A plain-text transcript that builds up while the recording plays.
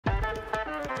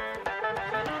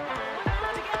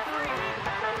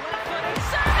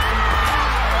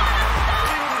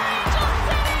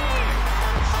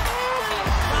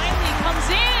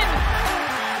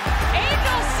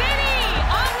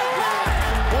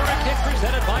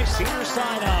Nice here,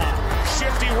 Sina.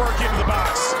 Shifty work into the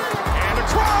box. And the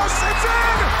cross, it's in!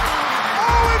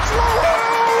 Oh, it's Lulu!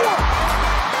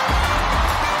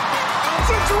 It's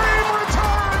a dream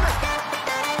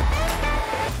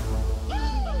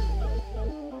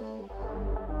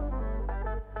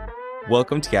return!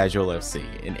 Welcome to Casual FC,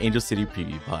 an Angel City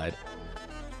preview pod.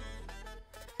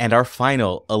 And our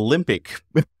final Olympic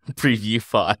preview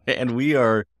pod. And we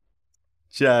are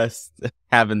just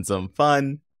having some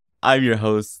fun. I'm your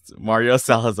host, Mario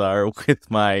Salazar, with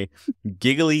my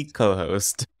giggly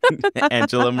co-host,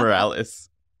 Angela Morales.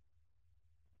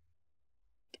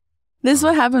 This is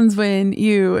what happens when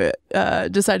you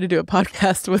decide to do a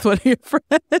podcast with one of your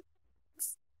friends.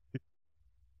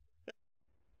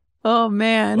 Oh,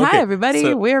 man. Okay, Hi, everybody.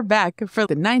 so- We're back for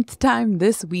the 9th time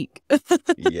this week.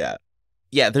 Yeah,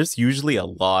 there's usually a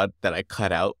lot that I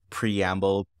cut out.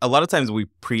 Preamble. A lot of times we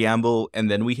preamble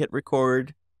and then we hit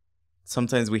record.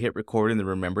 Sometimes we hit record and then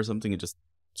remember something and just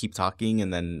keep talking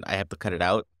and then I have to cut it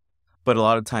out. But a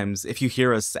lot of times, if you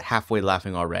hear us halfway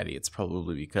laughing already, it's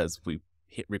probably because we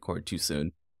hit record too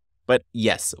soon. But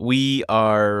yes, we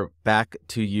are back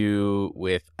to you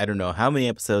with, I don't know how many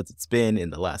episodes it's been in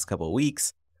the last couple of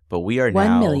weeks. But we are 1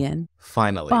 now million.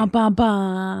 Finally. Bum, bum,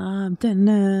 bum,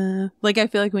 da-na. Like, I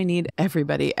feel like we need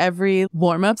everybody. Every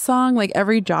warm-up song, like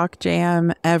every jock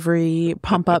jam, every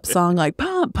pump-up song, like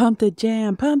pump the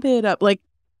jam, pump it up. Like,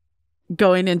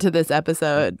 going into this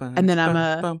episode. And then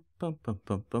I'm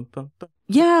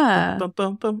yeah.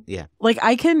 Yeah. Like,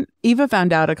 Eva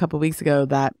found out a couple weeks ago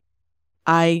that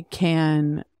I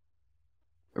can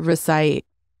recite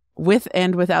with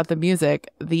and without the music,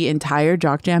 the entire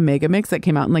Jock Jam mega mix that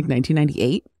came out in like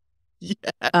 1998.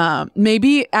 Yeah.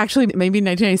 Maybe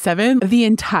 1997, the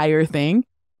entire thing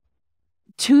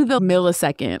to the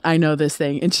millisecond. I know this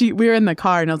thing. And we were in the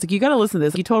car and I was like, you got to listen to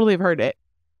this. You totally have heard it.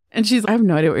 And she's like, I have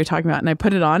no idea what you're talking about. And I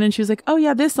put it on and she was like, oh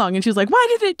yeah, this song. And she was like, why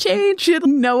did it change? She had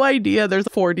no idea there's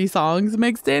 40 songs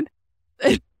mixed in.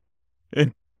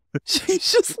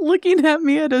 She's just looking at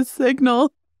me at a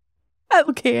signal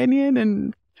at Canyon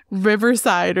and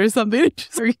Riverside or something.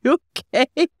 Just, are you okay?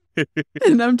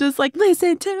 And I'm just like,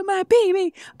 listen to my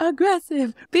baby,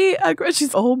 aggressive, be aggressive.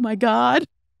 She's, oh my God.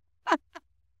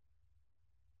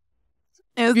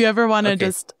 If you ever want to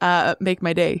just make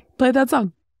my day, play that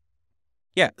song.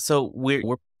 Yeah, so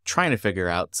we're trying to figure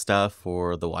out stuff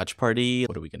for the watch party.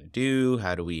 What are we going to do?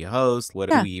 How do we host? What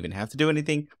do we even have to do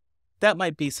anything? That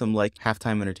might be some like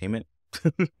halftime entertainment.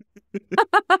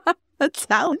 A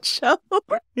talent show.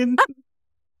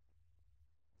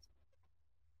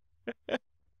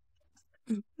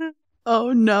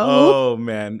 Oh no. Oh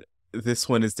man, this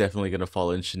one is definitely going to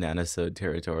fall in shenanigans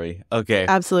territory. Okay.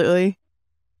 Absolutely.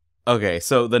 Okay,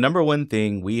 so the number one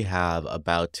thing we have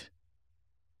about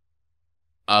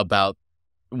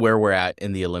where we're at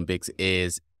in the Olympics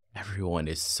is everyone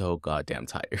is so goddamn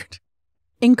tired.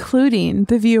 Including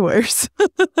the viewers.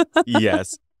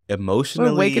 Yes.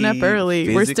 Emotionally. We're waking up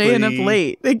early. We're staying up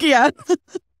late. Like, yeah.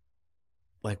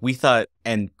 Like we thought,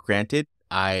 and granted,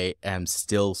 I am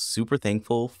still super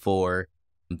thankful for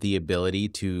the ability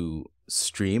to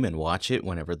stream and watch it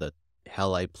whenever the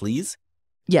hell I please.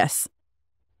 Yes.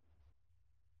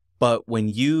 But when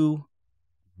you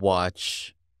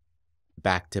watch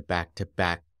back to back to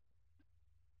back,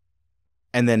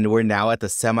 and then we're now at the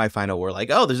semifinal, we're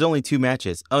like, oh, there's only 2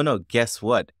 matches. Oh no, guess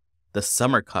what? The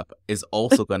Summer Cup is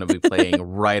also going to be playing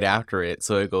right after it.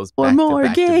 So it goes back to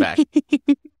back to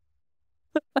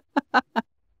back.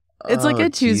 It's like a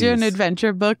choose your own geez.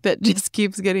 adventure book that just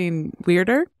keeps getting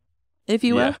weirder, if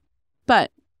you will. Yeah.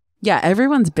 But yeah,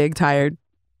 everyone's big tired.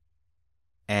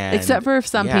 And Except for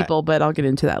some yeah. people, but I'll get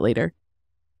into that later.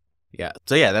 Yeah.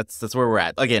 So yeah, that's where we're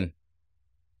at. Again,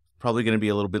 probably going to be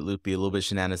a little bit loopy, a little bit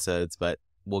shenanigans, but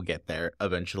we'll get there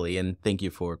eventually. And thank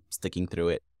you for sticking through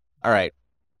it. All right.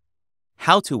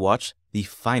 How to watch the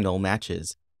final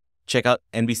matches. Check out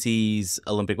NBC's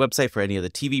Olympic website for any of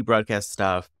the TV broadcast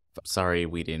stuff. Sorry,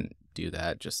 we didn't do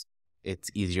that. Just it's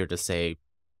easier to say,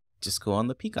 just go on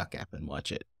the Peacock app and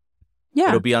watch it. Yeah.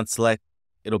 It'll be on Select.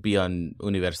 It'll be on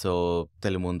Universo,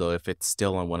 Telemundo if it's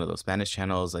still on one of those Spanish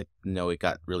channels. I know it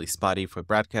got really spotty for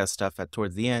broadcast stuff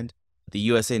towards the end. The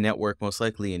USA Network most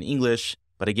likely in English.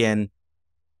 But again,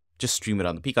 just stream it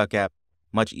on the Peacock app.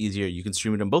 Much easier. You can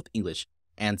stream it in both English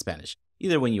and Spanish.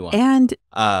 Either one you want. And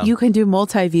you can do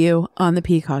multi-view on the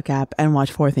Peacock app and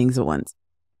watch 4 things at once.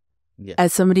 Yeah.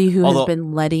 As somebody who has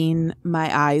been letting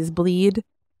my eyes bleed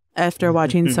after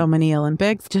watching so many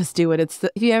Olympics, just do it.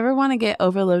 If you ever want to get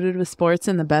overloaded with sports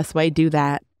in the best way, do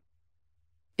that.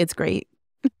 It's great.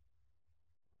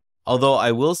 Although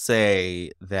I will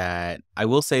say that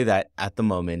at the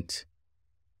moment,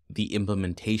 the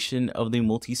implementation of the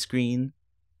multi-screen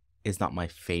is not my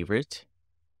favorite.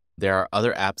 There are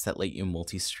other apps that let you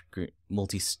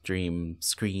multi-stream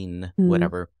screen,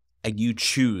 whatever, and you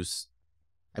choose.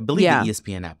 I believe the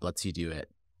ESPN app lets you do it,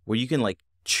 where you can like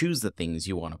choose the things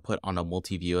you want to put on a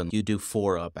multi-view, and you do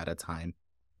 4 up at a time.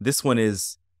 This one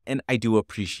is, and I do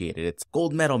appreciate it. It's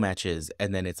gold medal matches,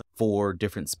 and then it's 4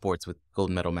 different sports with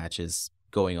gold medal matches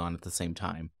going on at the same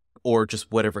time, or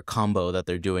just whatever combo that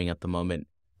they're doing at the moment.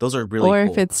 Those are really Or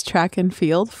cool. if it's track and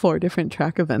field, 4 different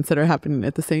track events that are happening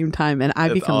at the same time. And I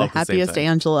become the happiest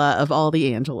Angela of all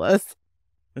the Angelas.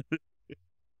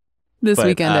 This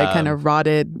weekend, I kind of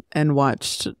rotted and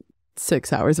watched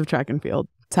 6 hours of track and field,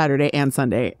 Saturday and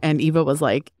Sunday. And Eva was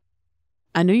like,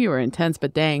 I knew you were intense,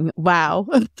 but dang, wow.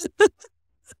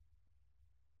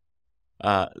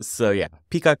 So yeah,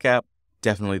 Peacock app,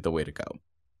 definitely the way to go.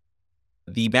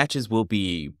 The matches will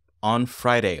be on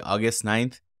Friday, August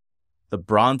 9th. The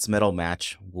bronze medal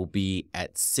match will be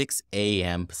at 6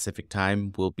 a.m. Pacific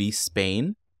time, will be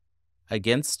Spain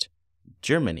against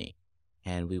Germany.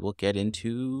 And we will get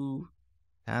into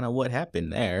kind of what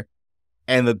happened there.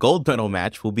 And the gold medal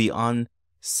match will be on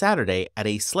Saturday at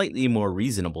a slightly more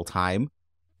reasonable time,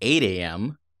 8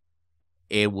 a.m.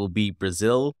 It will be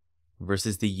Brazil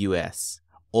versus the U.S.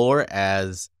 Or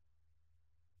as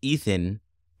Ethan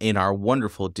in our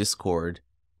wonderful Discord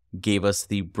gave us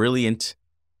the brilliant,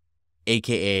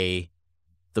 aka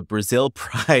the Brazil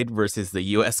Pride versus the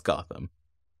U.S. Gotham.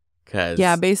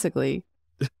 Yeah, basically.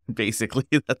 Basically,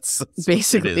 that's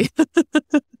basically.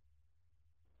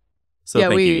 So yeah,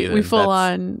 thank you, Ethan. we full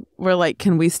on, we're like,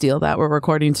 can we steal that? We're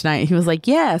recording tonight. He was like,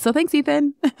 yeah, so thanks,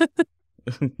 Ethan.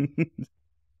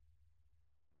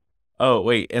 Oh,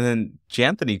 wait, and then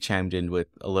Janthony chimed in with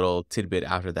a little tidbit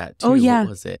after that, too. Oh, yeah. What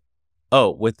was it? Oh,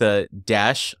 with a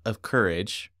dash of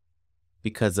courage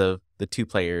because of the 2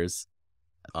 players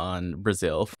on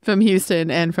Brazil. From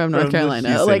Houston and from North Carolina.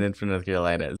 Houston and from North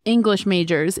Carolina. English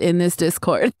majors in this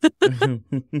Discord.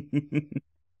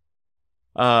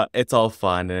 It's all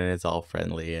fun and it's all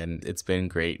friendly, and it's been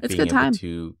great being able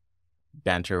to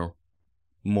banter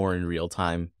more in real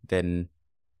time than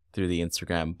through the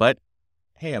Instagram. But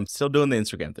hey, I'm still doing the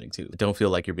Instagram thing too. Don't feel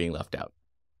like you're being left out.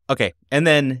 Okay, and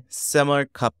then Summer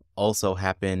Cup also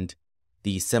happened,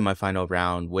 the semifinal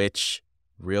round, which,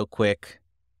 real quick,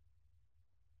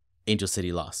 Angel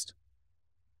City lost.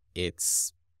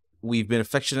 We've been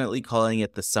affectionately calling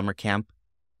it the summer camp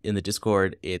in the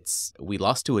Discord. We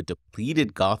lost to a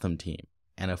depleted Gotham team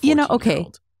and a 14-year-old. Okay,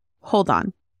 hold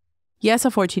on. Yes, a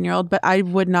 14-year-old, but I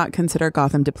would not consider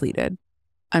Gotham depleted.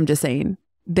 I'm just saying.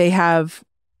 They have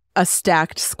a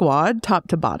stacked squad top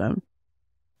to bottom.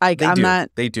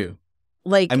 They do.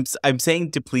 Like, I'm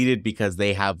saying depleted because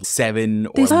they have 7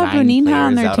 or 9 players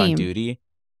on their out team. on duty.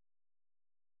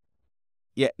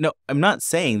 Yeah, no, I'm not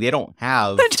saying they don't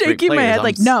have. I'm shaking my head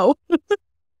like, no.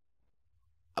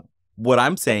 What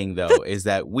I'm saying, though, is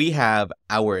that we have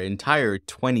our entire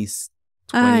 20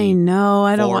 I know.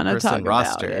 I don't want to talk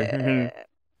roster. about it.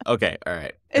 Okay, all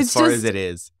right. As far as it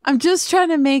is. I'm just trying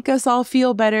to make us all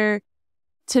feel better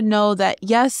to know that,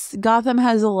 yes, Gotham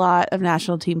has a lot of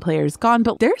national team players gone,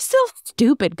 but they're still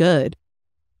stupid good.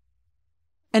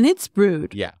 And it's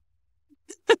rude. Yeah.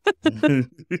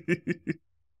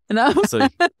 No?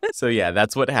 So yeah,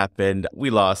 that's what happened. We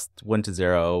lost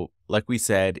 1-0. Like we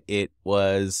said, it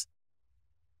was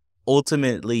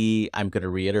ultimately, I'm going to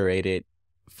reiterate it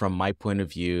from my point of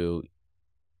view,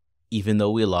 even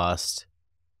though we lost,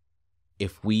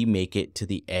 if we make it to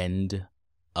the end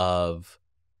of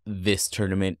this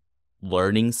tournament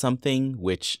learning something,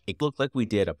 which it looked like we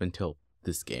did up until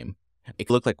this game. It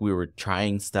looked like we were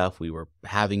trying stuff, we were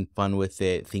having fun with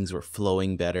it, things were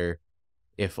flowing better.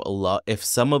 If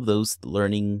some of those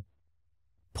learning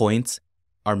points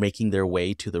are making their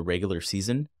way to the regular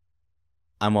season,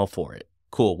 I'm all for it.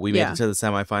 Cool, we made it to the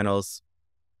semifinals.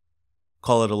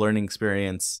 Call it a learning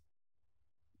experience.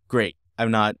 Great.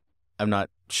 I'm not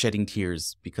shedding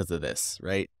tears because of this,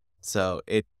 right? So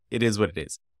it is what it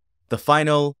is. The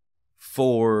final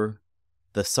for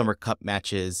the Summer Cup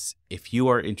matches, if you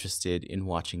are interested in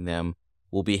watching them,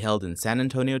 will be held in San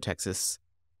Antonio, Texas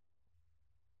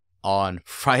on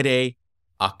Friday,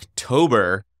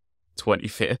 October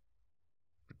 25th.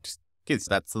 Because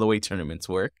that's the way tournaments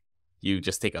work. You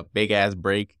just take a big-ass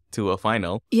break to a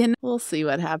final. Yeah, we'll see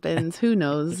what happens. Who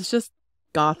knows? It's just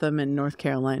Gotham and North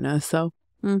Carolina, so.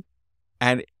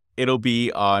 And it'll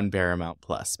be on Paramount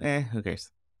Plus. Who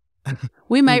cares?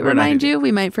 We might remind you.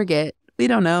 We might forget. We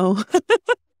don't know.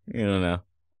 You don't know.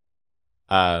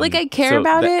 Like, I care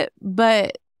about it,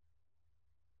 but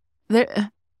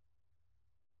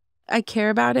I care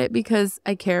about it because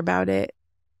I care about it.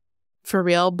 for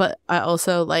real, but I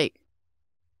also like,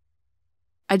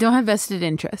 I don't have vested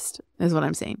interest is what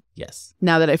I'm saying. Yes.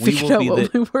 Now that I figured out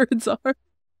what my words are.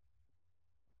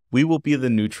 We will be the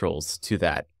neutrals to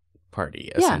that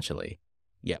party, essentially.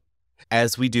 Yeah.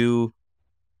 As we do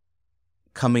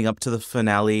coming up to the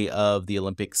finale of the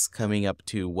Olympics, coming up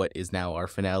to what is now our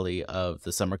finale of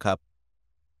the Summer Cup,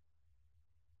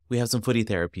 we have some footy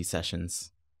therapy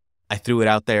sessions. I threw it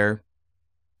out there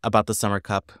about the Summer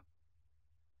Cup.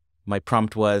 My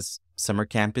prompt was, summer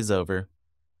camp is over.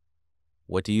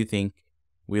 What do you think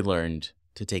we learned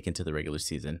to take into the regular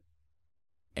season?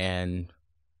 And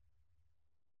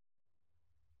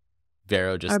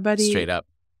Vero just straight up.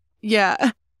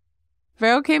 Yeah.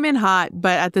 Vero came in hot,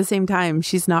 but at the same time,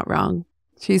 she's not wrong.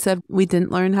 She said we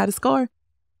didn't learn how to score.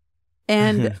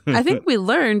 And I think we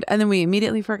learned, and then we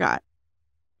immediately forgot.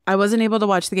 I wasn't able to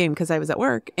watch the game because I was at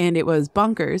work, and it was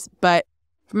bonkers. But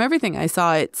from everything I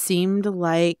saw, it seemed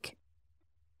like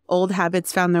old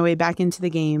habits found their way back into the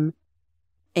game.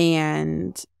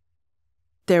 And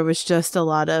there was just a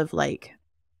lot of like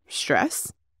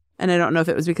stress. And I don't know if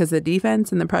it was because of the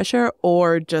defense and the pressure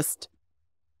or just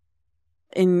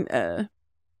in a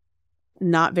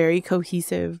not very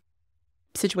cohesive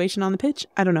situation on the pitch.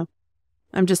 I don't know.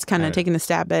 I'm just kind of taking a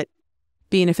stab at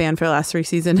being a fan for the last 3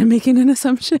 seasons and making an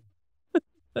assumption.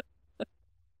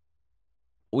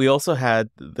 We also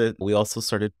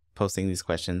started posting these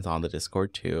questions on the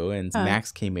Discord too. And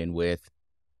Max came in with,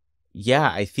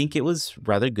 yeah, I think it was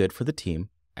rather good for the team.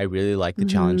 I really liked the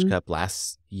Challenge Cup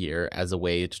last year as a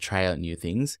way to try out new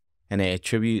things. And I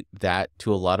attribute that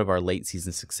to a lot of our late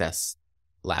season success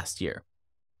last year.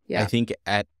 Yeah. I think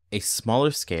at a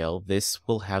smaller scale, this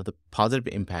will have the positive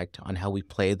impact on how we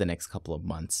play the next couple of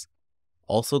months.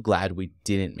 Also glad we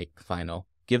didn't make the final.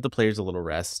 Give the players a little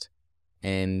rest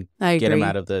and get them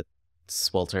out of the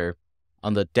swelter.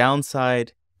 On the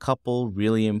downside, couple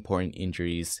really important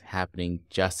injuries happening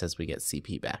just as we get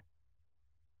CP back.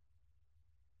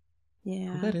 Yeah.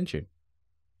 Who got injured?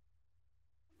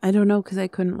 I don't know because I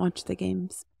couldn't watch the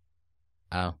games.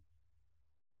 Oh.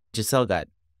 Giselle got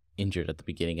injured at the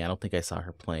beginning. I don't think I saw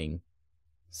her playing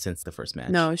since the first match.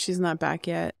 No, she's not back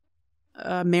yet.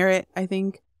 Merritt, I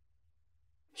think.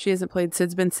 She hasn't played.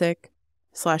 Sid's been sick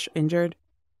 / injured.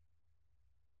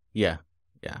 Yeah.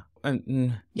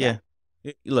 Yeah.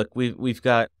 Look, we've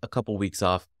got a couple weeks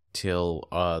off till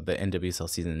the NWSL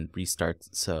season restarts,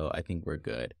 so I think we're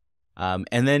good.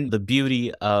 And then the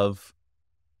beauty of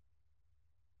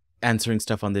answering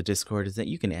stuff on the Discord is that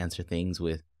you can answer things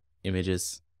with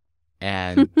images.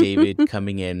 And David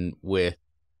coming in with,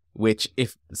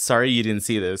 sorry you didn't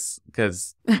see this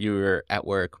because you were at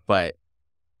work, but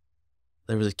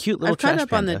there was a cute little trash panda. I've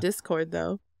caught up on the Discord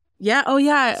though. Yeah. Oh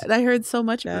yeah. I heard so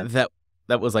much of that.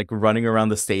 That was like running around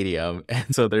the stadium.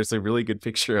 And so there's a really good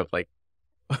picture of like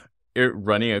it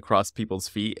running across people's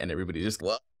feet and everybody just,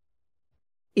 what?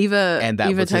 Eva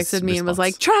texted me and was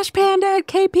like, trash panda at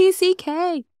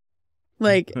KPCK.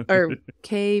 Like, or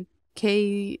KCPKC?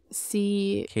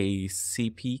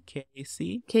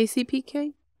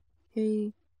 KCPK?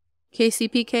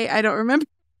 KCPK? I don't remember.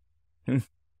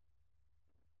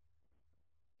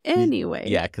 Anyway.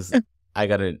 Yeah, because I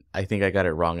think I got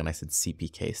it wrong and I said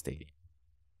CPK Stadium.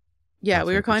 Yeah,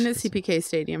 we were calling it CPK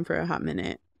Stadium for a hot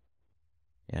minute.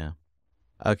 Yeah.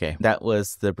 Okay, that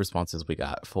was the responses we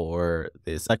got for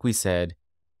this. Like we said,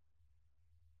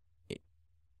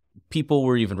 people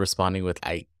were even responding with,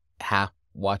 I half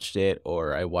watched it,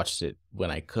 or I watched it when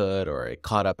I could, or I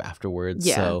caught up afterwards.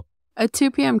 Yeah. So a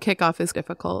 2 p.m. kickoff is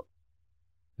difficult.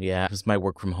 Yeah, it was my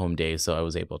work from home day, so I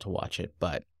was able to watch it,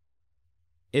 but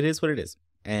it is what it is.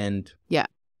 And yeah,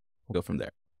 we'll go from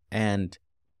there. And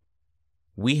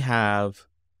we have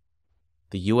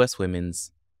the U.S.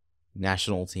 women's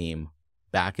national team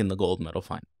back in the gold medal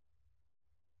final.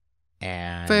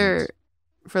 And for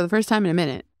the first time in a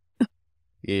minute.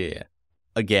 Yeah.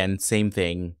 Again, same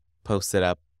thing. Posted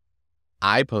up.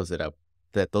 I posted up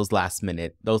that those last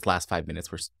 5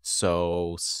 minutes were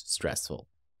so stressful.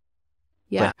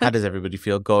 Yeah. But how does everybody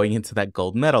feel going into that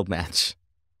gold medal match?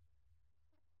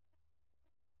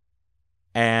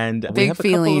 And big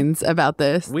feelings about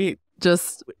this. I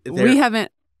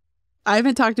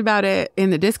haven't talked about it in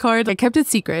the Discord. I kept it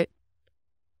secret.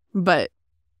 But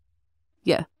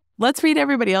yeah, let's read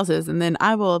everybody else's and then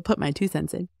I will put my 2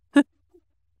 cents in.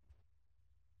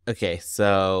 Okay,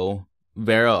 so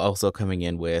Vera also coming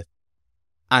in with,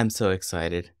 I'm so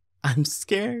excited. I'm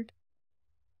scared.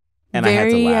 And very, I had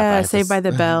to laugh. Saved by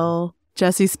the Bell,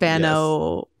 Jesse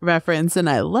Spano reference, and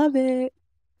I love it.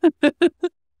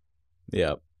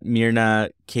 Yeah. Mirna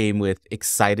came with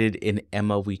excited in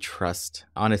Emma we trust.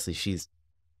 Honestly, she's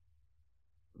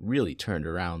really turned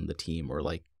around the team, or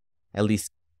like at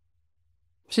least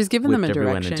she's given them a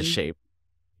everyone direction. into shape.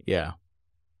 Yeah.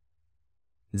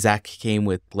 Zach came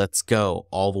with "Let's go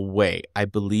all the way. I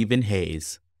believe in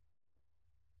Hayes."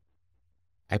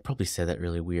 I probably said that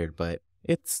really weird, but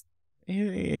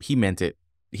he meant it.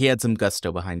 He had some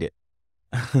gusto behind it.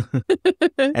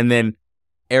 And then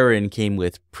Aaron came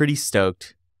with "Pretty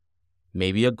stoked.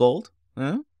 Maybe a gold."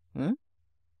 Huh?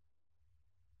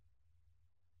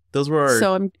 Those were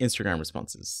our Instagram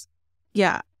responses.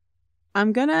 Yeah.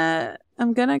 I'm gonna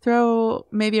throw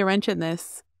maybe a wrench in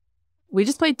this. We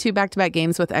just played 2 back-to-back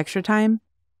games with extra time.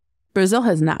 Brazil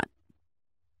has not.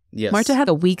 Yes. Marta had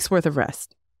a week's worth of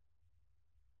rest.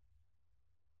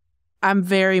 I'm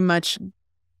very much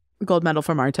gold medal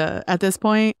for Marta at this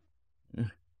point.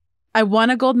 I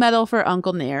want a gold medal for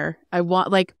Uncle Nair. I want,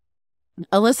 like,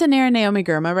 Alyssa Nair and Naomi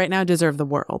Girma right now deserve the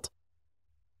world.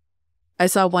 I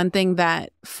saw one thing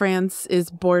that France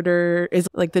is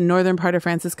like the northern part of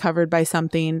France is covered by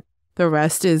something. The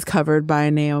rest is covered by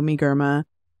Naomi Girma.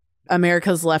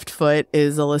 America's left foot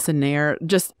is Alyssa Nair.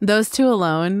 Just those two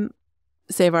alone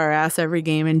save our ass every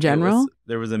game in general.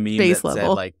 There was a meme Base that said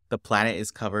level. like the planet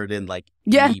is covered in like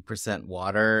 80%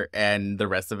 water and the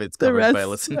rest of it's covered by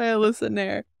Alyssa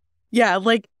Nair. Yeah,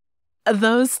 like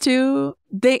those two,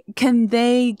 they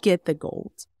get the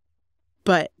gold.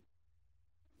 But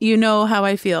you know how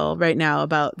I feel right now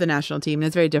about the national team, and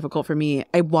it's very difficult for me.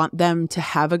 I want them to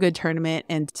have a good tournament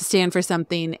and to stand for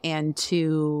something and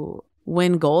to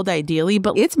win gold ideally,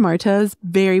 but it's Marta's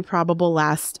very probable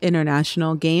last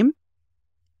international game.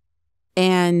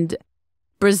 And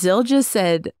Brazil just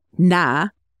said nah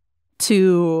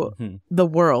to the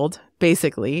world,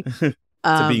 basically. To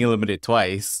being eliminated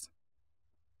twice.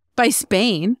 By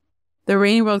Spain, the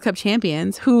reigning World Cup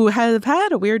champions, who have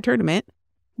had a weird tournament,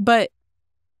 but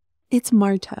it's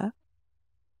Marta.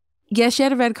 Yes, she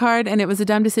had a red card and it was a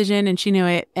dumb decision and she knew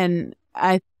it. And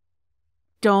I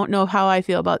don't know how I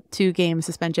feel about 2-game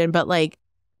suspension, but like,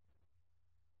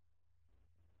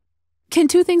 can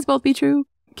 2 things both be true?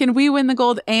 Can we win the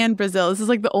gold and Brazil? This is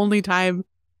like the only time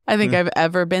I think I've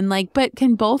ever been like, but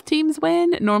can both teams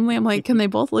win? Normally I'm like, can they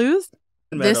both lose?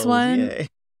 Medals, this one, yay.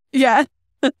 Yeah.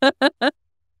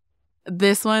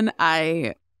 This one,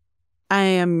 I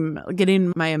am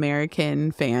getting my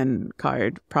American fan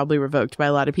card probably revoked by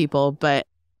a lot of people, but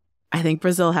I think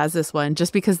Brazil has this one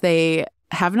just because they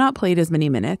have not played as many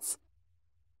minutes.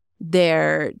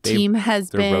 Their team has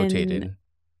been rotated.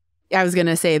 I was going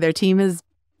to say their team has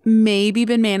maybe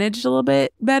been managed a little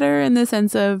bit better in the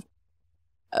sense of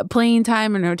playing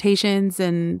time and rotations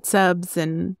and subs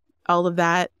and all of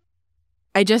that.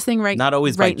 I just think Not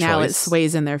always right by now choice. it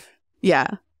sways in their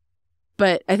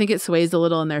but I think it sways a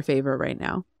little in their favor right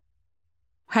now.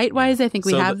 Height wise, I think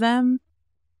we have them,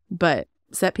 but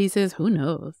set pieces, who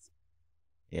knows?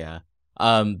 Yeah.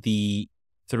 The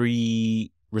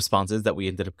 3 responses that we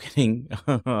ended up getting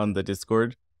on the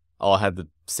Discord all had the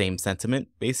same sentiment,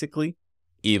 basically.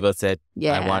 Eva said,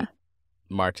 I want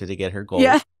Marta to get her gold.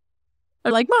 Yeah.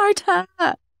 I'm like, Marta!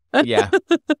 Yeah.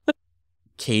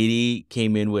 Katie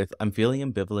came in with, I'm feeling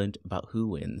ambivalent about who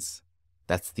wins.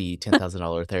 That's the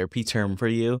 $10,000 therapy term for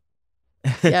you.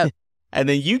 Yep. And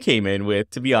then you came in with,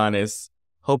 to be honest,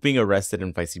 hoping a rested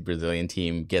and feisty Brazilian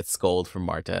team gets gold from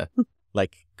Marta.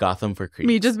 Like Gotham for creeps.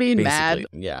 Me just being basically.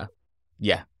 mad. Yeah.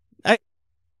 Yeah.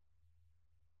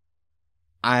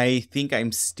 I think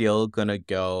I'm still going to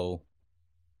go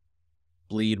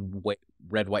bleed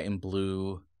red, white, and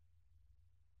blue.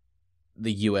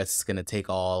 The U.S. is going to take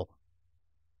all.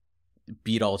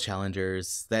 Beat all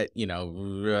challengers. That,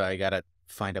 I got to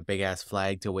find a big-ass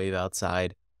flag to wave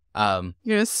outside. You're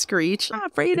going to screech,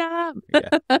 freedom!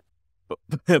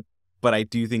 Yeah. But I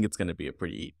do think it's going to be a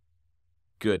pretty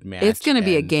good match. It's going to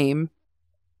be a game.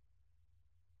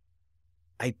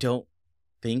 I don't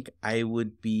think I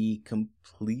would be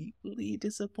completely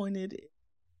disappointed if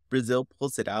Brazil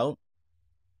pulls it out.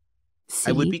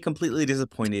 I would be completely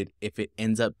disappointed if it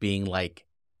ends up being like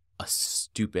a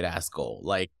stupid ass goal.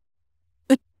 Like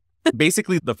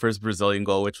basically the first Brazilian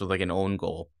goal, which was like an own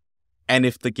goal. And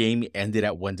if the game ended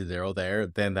at 1-0 there,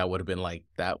 then that would have been like,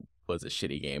 that was a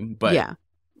shitty game. But yeah,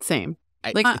 same.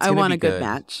 I want want a good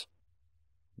match.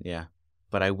 Yeah.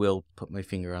 But I will put my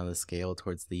finger on the scale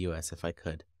towards the U.S. if I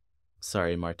could.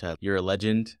 Sorry, Marta. You're a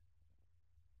legend.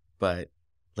 But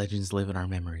legends live in our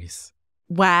memories.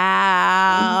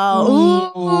 Wow.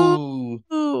 Ooh.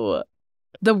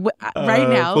 Right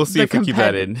now, we'll see if we keep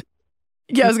that in.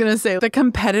 Yeah, I was going to say, the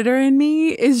competitor in me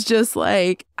is just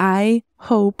like, I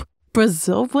hope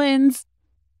Brazil wins.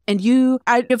 And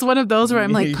it's one of those where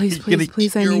I'm like, please,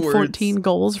 I need 14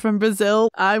 goals from Brazil.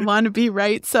 I want to be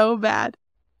right so bad.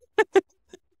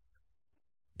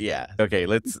 Yeah. Okay,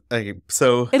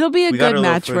 so It'll be a we got good our little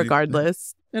match footy-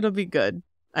 regardless. It'll be good,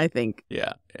 I think.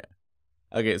 Yeah.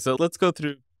 Okay, so let's go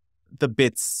through the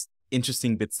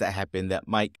interesting bits that happen that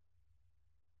might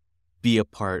be a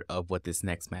part of what this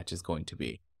next match is going to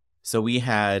be. So we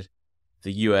had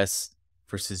the US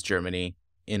versus Germany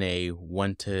in a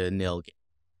 1-0 game.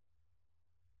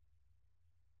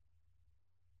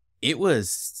 It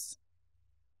was,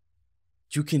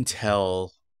 you can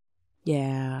tell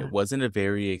Yeah. it wasn't a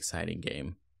very exciting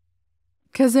game.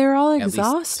 Because they're all At least to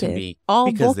exhausted. me,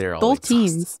 because they're all both exhausted.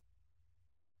 teams.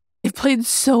 They played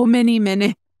so many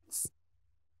minutes.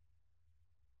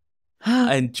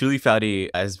 And Julie Foudy,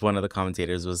 as one of the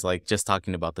commentators, was like just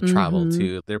talking about the travel Mhm.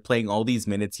 too. They're playing all these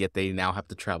minutes, yet they now have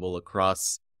to travel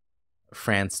across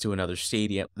France to another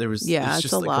stadium. It's it's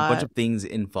just a like a bunch lot. of things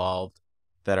involved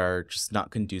that are just not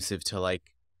conducive to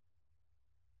like.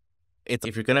 It's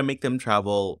if you're gonna make them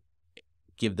travel,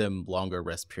 give them longer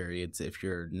rest periods. If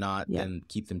you're not, Yeah. then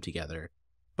keep them together.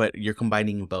 But you're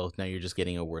combining both. Now you're just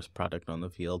getting a worse product on the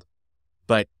field.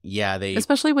 But yeah,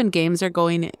 Especially when games are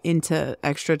going into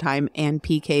extra time and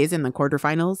PKs in the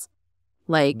quarterfinals.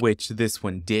 Like, which this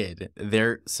one did.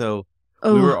 We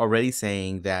oh, were already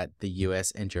saying that the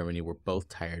US and Germany were both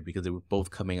tired because they were both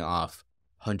coming off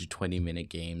 120-minute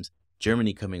games.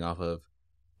 Germany coming off of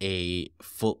a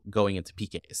full going into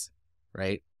PKs,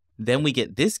 right? Then we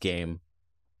get this game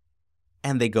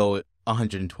and they go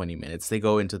 120 minutes. They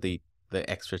go into the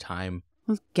extra time.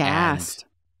 I was gassed.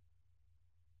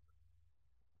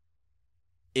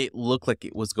 It looked like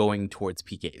it was going towards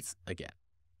PKs again.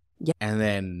 Yeah. And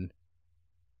then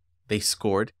they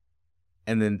scored.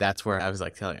 And then that's where I was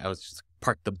just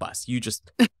park the bus. You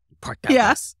just park that Yeah.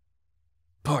 bus.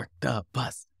 Park the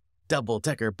bus.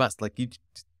 Double-decker bus. Like you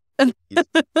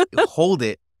hold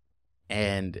it.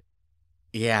 And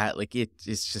yeah, like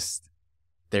it's just,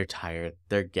 they're tired.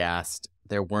 They're gassed.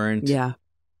 Yeah.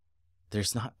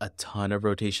 There's not a ton of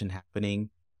rotation happening.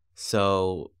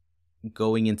 So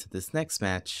going into this next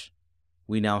match,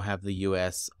 we now have the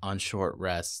US on short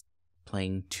rest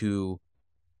playing two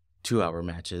 2-hour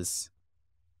matches.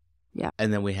 Yeah.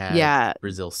 And then we had Yeah.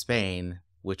 Brazil-Spain,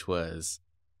 which was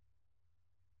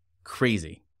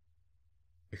crazy.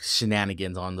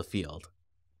 Shenanigans on the field.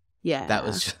 Yeah. That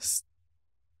was just...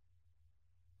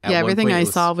 At Yeah, one everything point, it I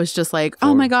was saw was just like,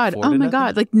 oh my God, 4 oh to my nothing?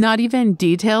 God. Like, not even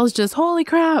details, just holy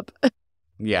crap.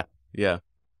 Yeah.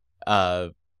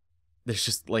 There's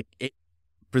just like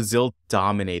Brazil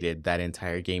dominated that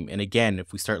entire game. And again,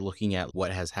 if we start looking at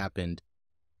what has happened,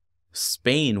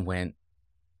 Spain went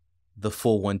the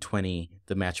full 120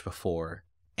 the match before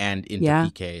and into Yeah.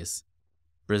 PKs.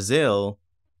 Brazil,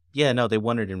 they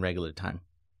won it in regular time.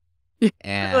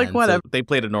 And Like, whatever. so they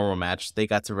played a normal match. They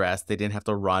got to rest. They didn't have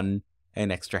to run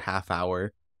an extra half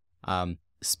hour.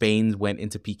 Spain went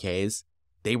into PKs.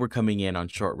 They were coming in on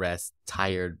short rest,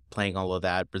 tired, playing all of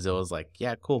that. Brazil was like,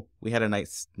 yeah, cool. We had a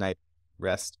nice night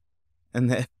rest. And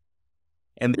then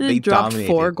they dropped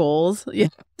dominated. 4 goals. Yeah.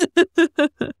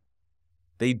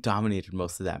 They dominated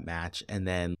most of that match. And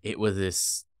then it was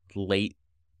this late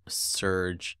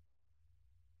surge,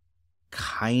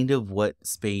 kind of what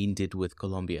Spain did with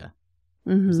Colombia.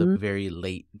 It was a Mhm. very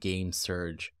late game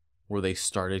surge where they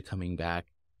started coming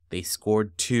back. They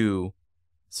scored 2.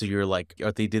 So you're like,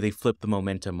 did they flip the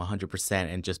momentum 100%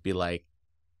 and just be like,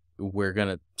 we're going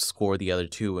to score the other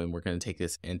 2 and we're going to take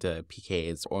this into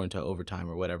PKs or into overtime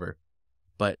or whatever.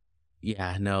 But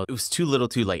yeah, no, it was too little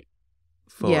too late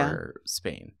for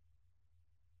Spain.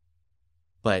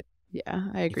 But Yeah,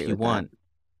 I agree if you with want,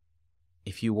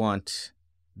 if you want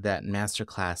that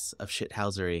masterclass of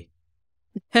shithousery,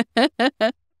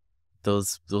 that.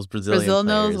 those Brazilian Brazil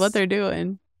knows players, what they're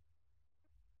doing.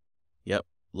 Yep.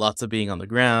 Lots of being on the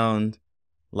ground.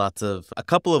 A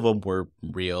couple of them were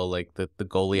real. Like the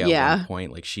goalie at one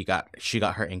point, like she got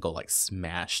her ankle like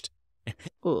smashed.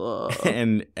 Ugh.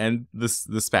 And the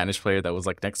Spanish player that was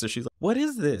like next to her, she's like, what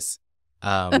is this?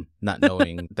 Not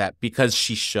knowing that because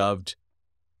she shoved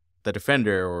the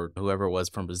defender or whoever it was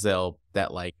from Brazil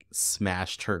that like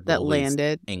smashed her That goalie's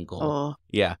landed. ankle. Oh,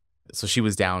 Yeah. So she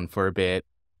was down for a bit.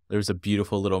 There was a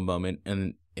beautiful little moment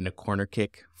in a corner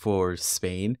kick for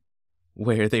Spain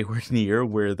where they were near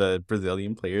where the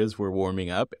Brazilian players were warming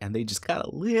up and they just got a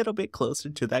little bit closer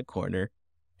to that corner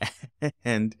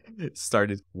and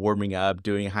started warming up,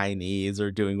 doing high knees or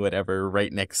doing whatever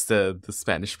right next to the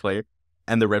Spanish player.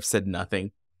 And the ref said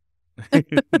nothing.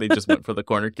 They just went for the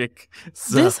corner kick.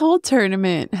 So, this whole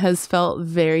tournament has felt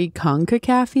very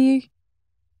CONCACAF-y.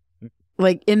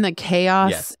 Like in the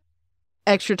chaos Yes.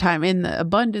 extra time, in the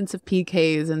abundance of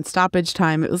PKs and stoppage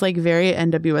time. It was like very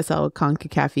NWSL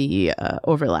CONCACAF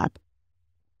overlap.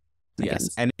 Yes.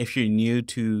 And if you're new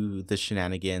to the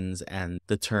shenanigans and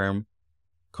the term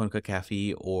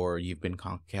CONCACAF, or you've been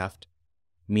CONCACAF'd,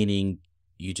 meaning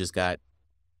you just got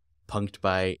punked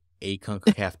by a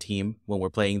CONCACAF team when we're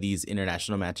playing these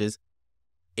international matches,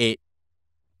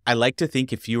 I like to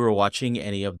think if you were watching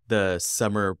any of the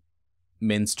summer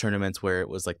men's tournaments where it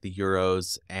was like the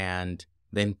Euros and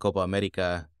then Copa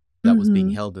America that was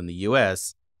being held in the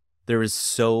US, there was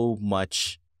so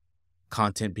much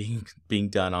content being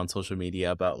done on social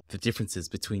media about the differences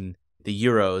between the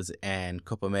Euros and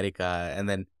Copa America. And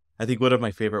then I think one of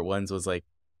my favorite ones was like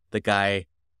the guy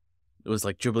was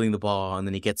like dribbling the ball and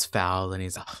then he gets fouled and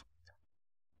he's like, oh,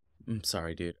 I'm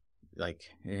sorry, dude. Like,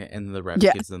 and the ref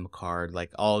gives them a card,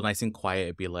 like all nice and quiet.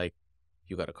 It'd be like,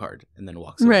 you got a card, and then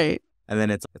walks away. Right. And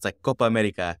then it's like Copa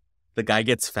America. The guy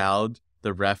gets fouled.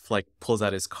 The ref like pulls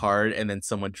out his card, and then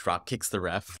someone drop kicks the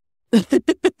ref.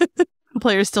 The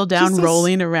player's still down,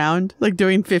 rolling around, like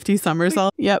doing 50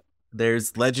 somersaults. Yep.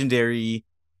 There's legendary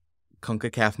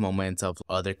CONCACAF moments of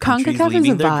other countries CONCACAF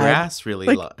leaving their vibe. grass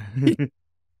really low.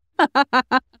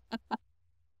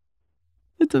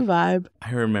 It's a vibe.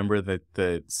 I remember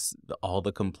that all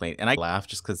the complaint, and I laugh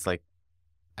just because like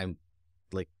I'm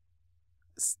like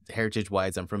heritage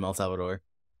wise I'm from El Salvador,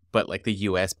 but like the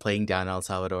U.S. playing down El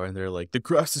Salvador, and they're like the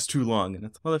grass is too long, and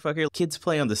it's motherfucker. Kids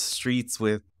play on the streets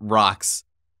with rocks,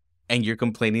 and you're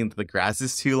complaining that the grass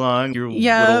is too long. You're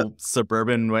little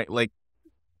suburban, right? Like,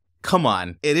 come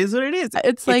on, it is what it is.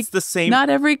 It's like the same.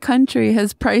 Not every country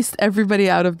has priced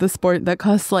everybody out of the sport that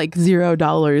costs like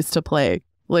 $0 to play.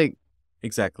 Like.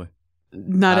 Exactly.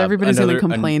 Not everybody's going to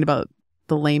complain about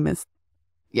the lamest.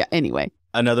 Yeah, anyway.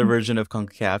 Another version of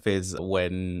CONCACAF is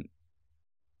when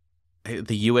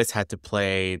the U.S. had to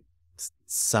play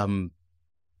some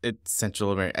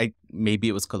Central America. Maybe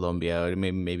it was Colombia, or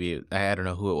maybe I don't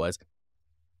know who it was.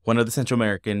 One of the Central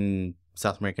American,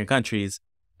 South American countries.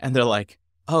 And they're like,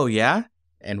 oh, yeah?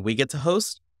 And we get to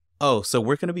host? Oh, so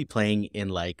we're going to be playing in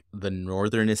like the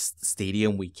northernest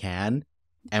stadium we can.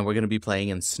 And we're going to be playing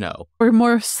in snow. Or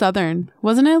more southern.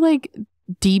 Wasn't it like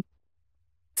deep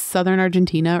southern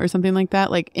Argentina or something like that?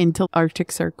 Like into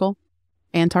Antarctic Circle?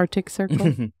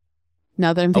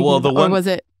 Now that I'm thinking or was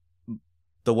it?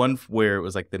 The one where it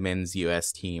was like the men's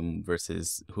U.S. team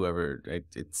versus whoever,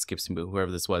 it skips me, but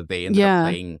whoever this was, they ended up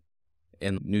playing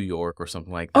in New York or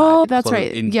something like that. Oh, that's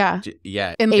right. Yeah.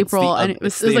 In April. And it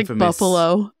was like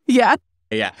Buffalo. Yeah.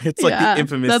 Yeah. It's like the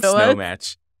infamous snow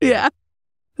match. Yeah.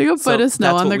 They go put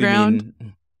snow on the ground.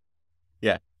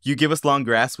 Yeah. You give us long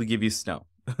grass, we give you snow.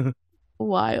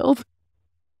 Wild.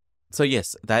 So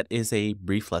yes, that is a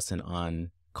brief lesson on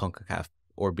CONCACAF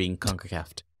or being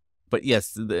CONCACAF'd. But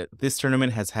yes, this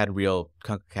tournament has had real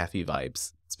CONCACAF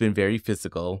vibes. It's been very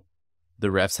physical. The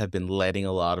refs have been letting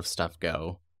a lot of stuff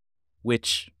go,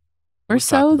 which more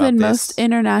so than most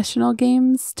international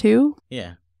games too.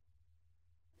 Yeah.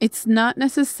 It's not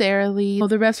necessarily,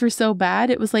 the refs were so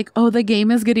bad. It was like, the game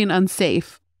is getting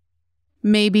unsafe.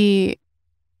 Maybe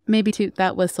toot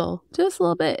that whistle just a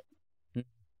little bit.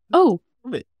 Oh,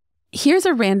 here's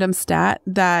a random stat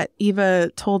that Eva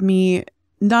told me,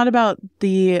 not about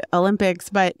the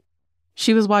Olympics, but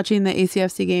she was watching the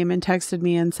ACFC game and texted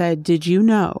me and said, did you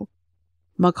know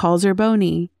McCall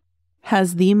Zerboni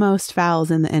has the most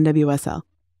fouls in the NWSL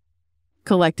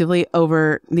collectively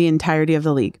over the entirety of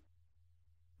the league?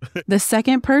 The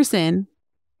second person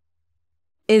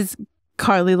is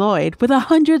Carly Lloyd with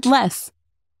 100 less.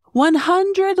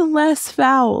 100 less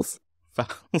fouls.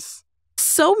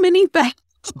 So many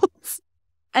fouls.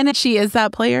 And she is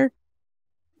that player,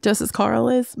 just as Carl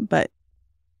is, but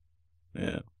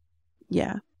yeah.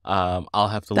 I'll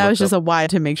have to. That was just a why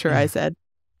to make sure I said.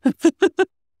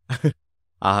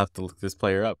 I'll have to look this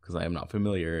player up because I am not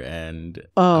familiar, and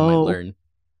I might learn.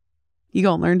 You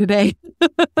gonna learn today.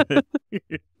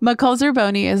 McCall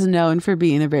Zerboni is known for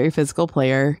being a very physical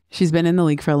player. She's been in the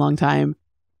league for a long time.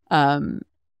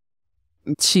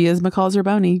 She is McCall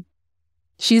Zerboni.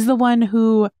 She's the one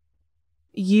who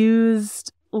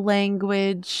used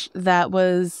language that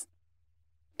was,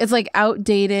 it's like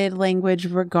outdated language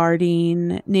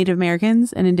regarding Native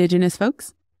Americans and Indigenous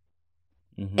folks.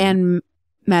 Mm-hmm. And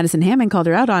Madison Hammond called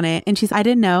her out on it. And she's, I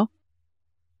didn't know.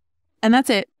 And that's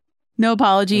it. No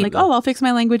apology. Like, I'll fix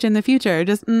my language in the future.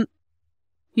 Just,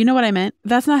 you know what I meant?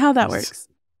 That's not how that works.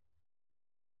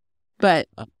 But.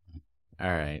 All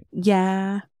right.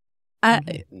 Yeah.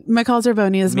 McCall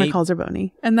Zerboni is McCall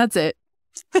Zerboni. And that's it.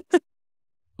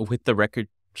 With the record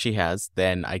she has,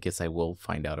 then I guess I will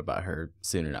find out about her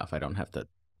soon enough. I don't have to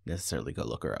necessarily go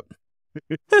look her up.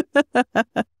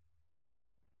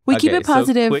 We keep Okay, it so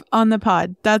positive quick- on the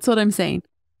pod. That's what I'm saying.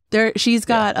 She's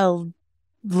got a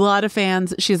lot of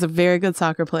fans. She's a very good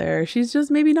soccer player. She's just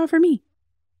maybe not for me.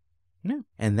 No.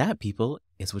 And that, people,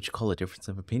 is what you call a difference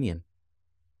of opinion.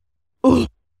 Oh,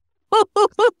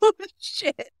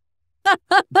 shit.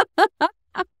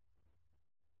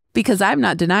 Because I'm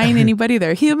not denying anybody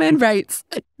their human rights.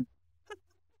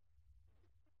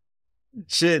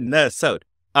 Shit,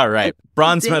 all right,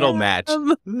 bronze medal match.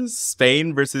 Damn.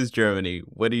 Spain versus Germany.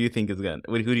 What do you think is gonna?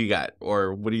 Who do you got,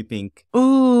 or what do you think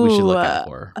Ooh, we should look out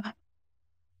for?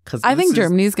 Because I think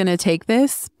Germany's going to take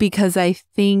this because I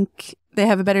think they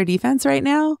have a better defense right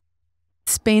now.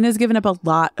 Spain has given up a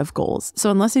lot of goals.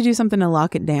 So unless they do something to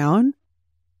lock it down,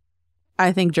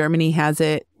 I think Germany has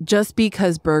it just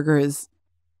because Berger is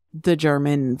the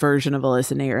German version of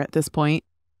Alyssa Nair at this point.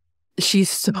 She's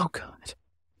so good.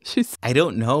 I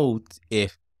don't know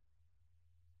if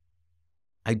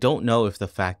the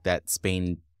fact that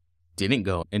Spain didn't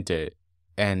go into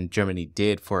and Germany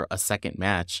did for a second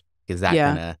match is that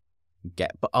gonna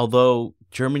get. But although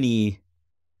Germany,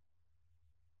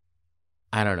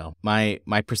 I don't know, my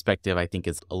perspective I think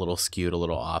is a little skewed, a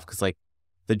little off, because like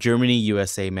the Germany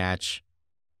USA match,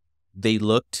 they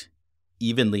looked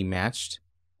evenly matched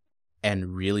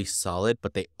and really solid,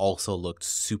 but they also looked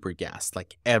super gassed,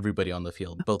 like everybody on the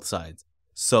field, both sides.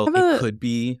 So it could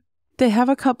be. They have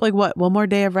a couple, like what, one more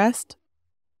day of rest?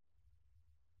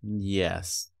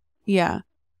 Yes. Yeah.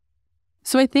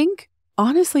 So I think,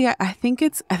 honestly, I think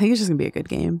it's just gonna be a good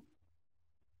game.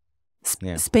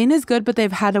 Spain is good, but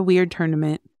they've had a weird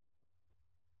tournament.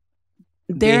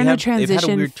 They're in a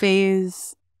transition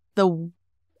phase the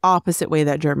opposite way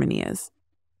that Germany is.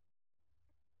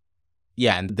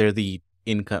 Yeah, and they're the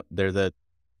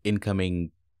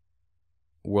incoming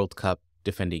World Cup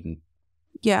defending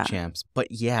champs.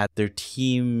 But yeah, their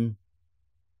team,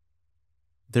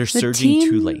 they're surging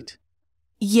too late.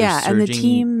 Yeah, and the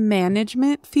team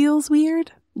management feels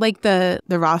weird. Like the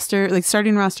roster, like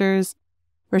starting rosters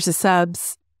versus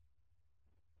subs.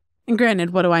 And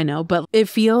granted, what do I know? But it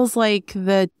feels like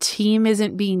the team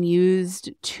isn't being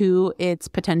used to its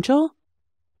potential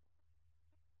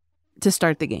to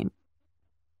start the game.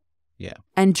 Yeah.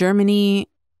 And Germany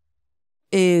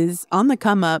is on the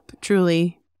come up,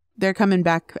 truly. They're coming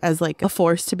back as like a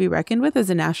force to be reckoned with as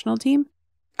a national team.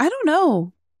 I don't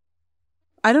know.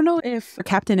 I don't know if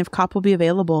Kopp will be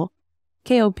available.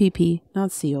 Kopp,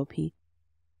 not COP.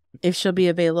 If she'll be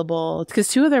available. Because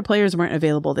two of their players weren't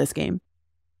available this game,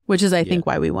 which is, I think,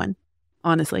 why we won,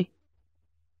 honestly.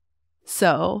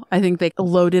 So I think they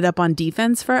loaded up on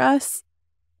defense for us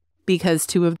because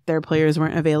two of their players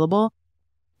weren't available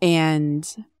and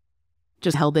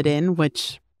just held it in,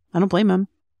 which I don't blame them.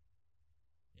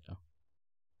 Yeah.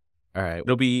 All right.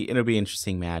 It'll be an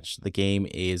interesting match. The game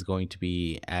is going to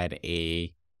be at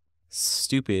a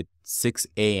stupid 6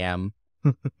 a.m.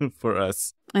 for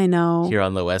us. I know. Here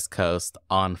on the West Coast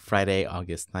on Friday,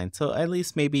 August 9th. So at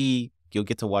least maybe you'll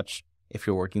get to watch, if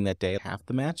you're working that day, half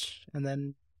the match, and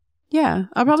then... Yeah,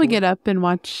 I'll probably get up and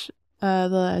watch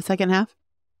the second half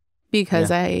because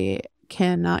I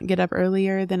cannot get up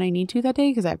earlier than I need to that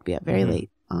day because I have to be up very late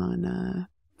on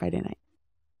Friday night.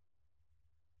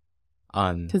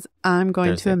 Because I'm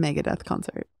going to a Megadeth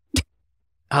concert.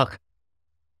 Oh.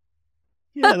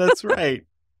 Yeah, that's right.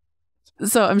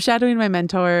 So I'm shadowing my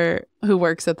mentor who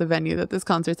works at the venue that this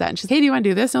concert's at. And she's, hey, do you want to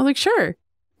do this? And I was like, sure.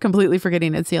 Completely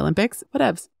forgetting it's the Olympics.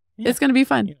 Whatevs. Yeah. It's going to be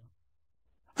fun.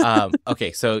 Yeah.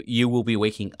 Okay, so you will be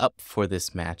waking up for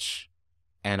this match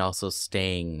and also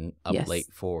staying up late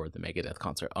for the Megadeth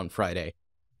concert on Friday.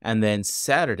 And then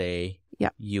Saturday,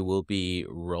 you will be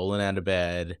rolling out of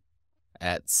bed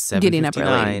at 7:59. Getting up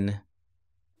early.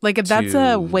 Like if that's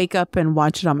a wake up and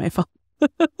watch it on my phone.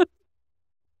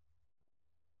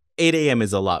 8 a.m.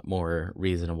 is a lot more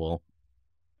reasonable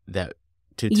to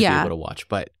be able to watch.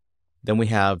 But then we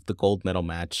have the gold medal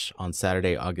match on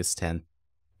Saturday, August 10th,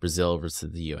 Brazil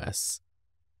versus the U.S.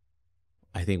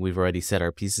 I think we've already set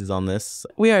our pieces on this.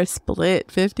 We are split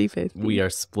 50-50. We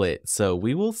are split. So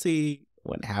we will see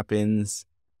what happens.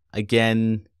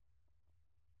 Again,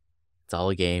 it's all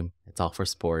a game. It's all for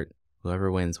sport.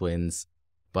 Whoever wins, wins.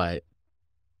 But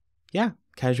yeah,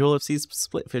 Casual FC's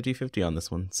split 50-50 on this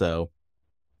one. So,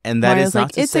 and that is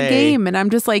not to it's say... a game. And I'm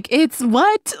just like, it's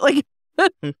what? Like...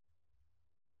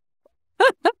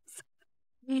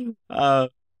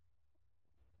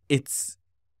 It's...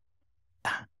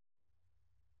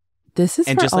 This is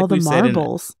for all the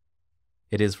marbles.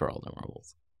 It is for all the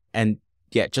marbles. And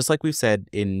yeah, just like we've said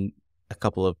in a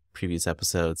couple of previous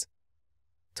episodes,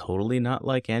 totally not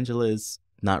like Angela's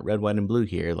not red, white, and blue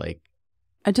here. Like,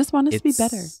 I just want us to be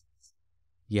better.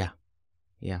 Yeah.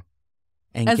 Yeah.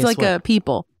 And as guess like what? a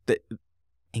people.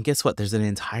 And guess what? There's an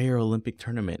entire Olympic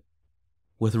tournament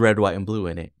with red, white, and blue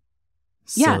in it.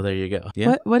 So Yeah. there you go.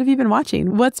 Yeah. What have you been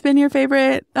watching? What's been your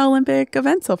favorite Olympic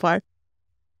event so far?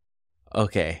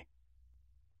 Okay.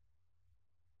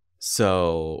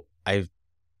 So I've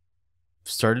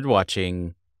started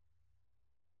watching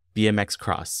BMX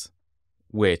cross,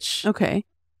 which Okay.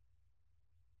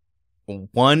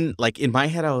 one, like in my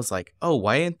head, I was like, oh,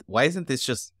 why isn't this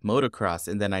just motocross?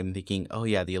 And then I'm thinking, oh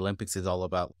yeah, the Olympics is all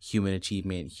about human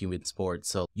achievement, human sports.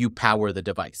 So you power the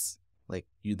device. Like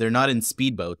they're not in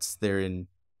speedboats, they're in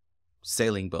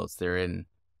sailing boats, they're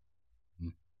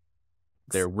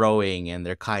rowing and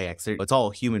they're kayaks. It's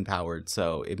all human powered,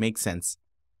 so it makes sense.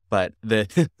 But this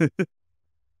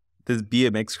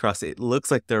BMX cross, it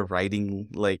looks like they're riding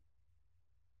like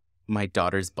my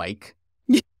daughter's bike.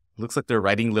 Looks like they're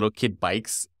riding little kid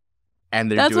bikes, and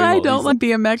they're That's doing why I all don't these, like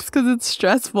BMX, because it's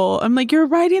stressful. I'm like, you're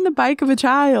riding the bike of a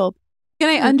child. Can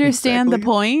I understand the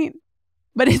Exactly. point?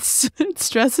 But it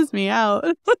stresses me out.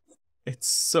 It's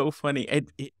so funny.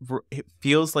 It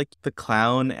feels like the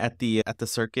clown at the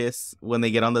circus when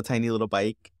they get on the tiny little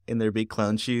bike in their big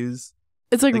clown shoes.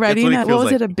 It's like Like, that's riding what it what feels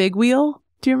was like. it, a big wheel?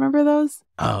 Do you remember those?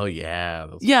 Oh yeah,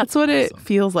 those Yeah, that's what are it awesome.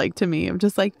 feels like to me. I'm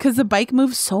just like, because the bike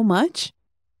moves so much.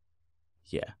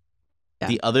 Yeah. Yeah.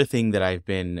 The other thing that I've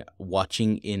been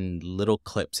watching in little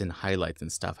clips and highlights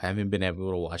and stuff, I haven't been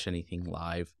able to watch anything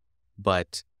live,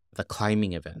 but the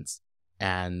climbing events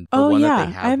and the Oh, one yeah. that they I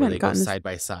have where haven't they go gotten to side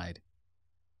by side.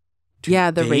 Dude,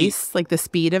 Yeah, the they race, like the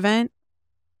speed event.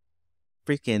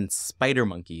 freaking spider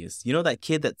monkeys. You know that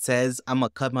kid that says, "I'm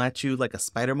gonna come at you like a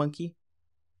spider monkey"?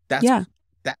 That's Yeah.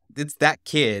 it's that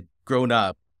kid grown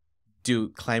up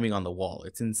climbing on the wall.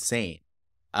 It's insane.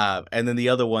 And then the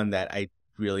other one that I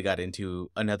really got into,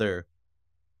 another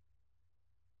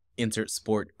insert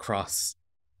sport cross,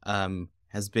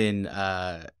 has been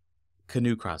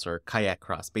canoe cross or kayak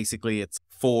cross. Basically, it's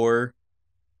 4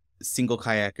 single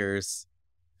kayakers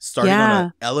starting on Yeah.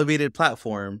 an elevated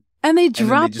platform. And they then they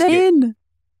drop just in.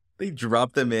 They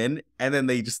drop them in, and then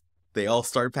they all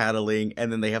start paddling,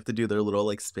 and then they have to do their little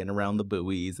like spin around the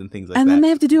buoys and things like And that. then they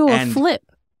have to do a And- flip.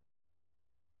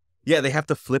 Yeah, they have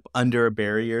to flip under a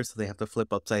barrier, so they have to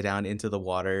flip upside down into the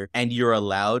water. And you're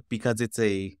allowed, because it's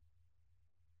a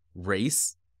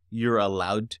race, you're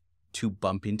allowed to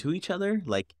bump into each other.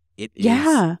 Like, it is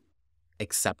Yeah.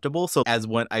 acceptable. So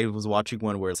I was watching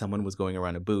one where someone was going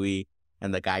around a buoy,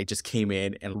 and the guy just came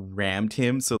in and rammed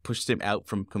him, so pushed him out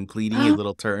from completing his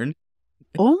little turn.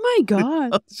 Oh my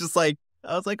God.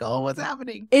 I was like, oh, what's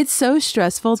happening? It's so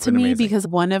stressful It's to been me amazing. because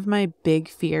one of my big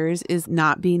fears is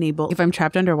not being able, if I'm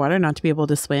trapped underwater, not to be able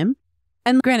to swim.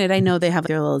 And granted, I know they have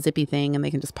their little zippy thing and they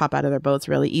can just pop out of their boats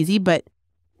really easy, but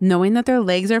knowing that their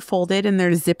legs are folded and they're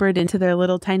zippered into their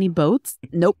little tiny boats,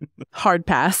 nope, hard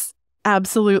pass.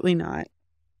 Absolutely not.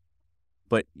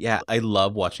 But yeah, I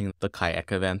love watching the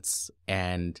kayak events,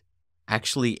 and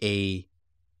actually a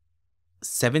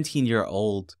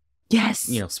 17-year-old, Yes.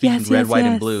 speaking yes, red, yes, white,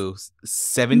 and yes. blue,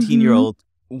 17-year-old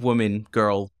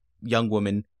young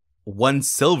woman won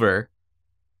silver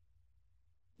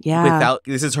Yeah.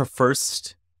 this is her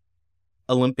first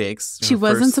Olympics. She her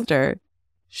wasn't first- stir.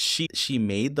 She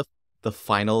made the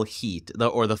final heat,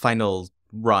 the final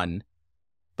run,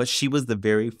 but she was the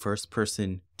very first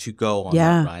person to go on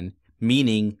Yeah. that run,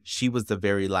 meaning she was the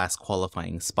very last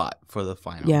qualifying spot for the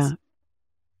finals. Yeah.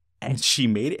 And she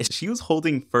made it. She was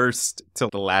holding first till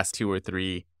the last 2 or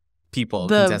 3 people,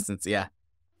 The- contestants. Yeah.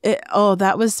 It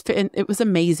was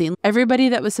amazing. Everybody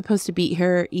that was supposed to beat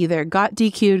her either got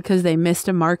DQ'd because they missed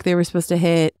a mark they were supposed to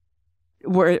hit,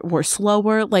 were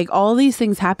slower. Like, all these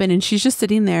things happen, and she's just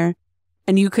sitting there,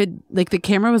 and you could, like, the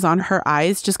camera was on her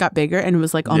eyes, just got bigger, and it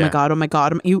was like, oh Yeah. my God, oh my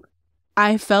God.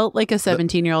 I felt like a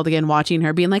 17-year-old again watching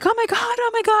her, being like, oh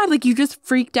my God. Like, you just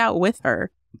freaked out with her.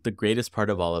 The greatest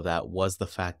part of all of that was the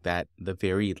fact that the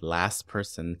very last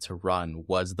person to run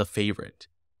was the favorite.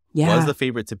 Yeah. Was the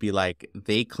favorite to be like,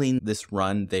 they cleaned this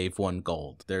run, they've won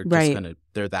gold. They're just Right.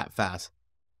 they're that fast.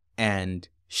 And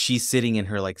she's sitting in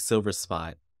her like silver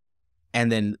spot.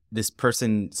 And then this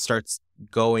person starts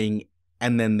going,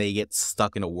 and then they get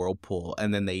stuck in a whirlpool,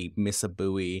 and then they miss a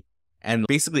buoy. And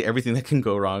basically everything that can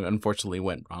go wrong, unfortunately,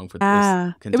 went wrong for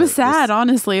Yeah. this. It was sad,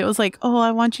 honestly. It was like, oh,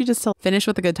 I want you just to finish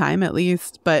with a good time at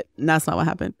least. But that's not what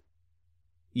happened.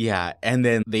 Yeah. And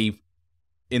then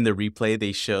in the replay,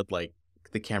 they showed like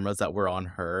the cameras that were on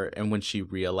her. And when she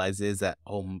realizes that,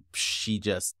 she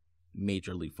just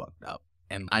majorly fucked up,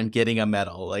 and I'm getting a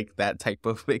medal, like that type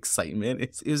of excitement.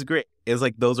 It was great. It was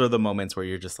like, those are the moments where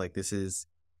you're just like, this is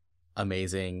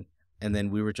amazing. And then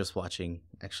we were just watching,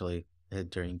 actually,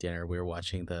 during dinner. We were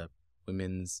watching the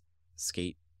women's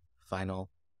skate final.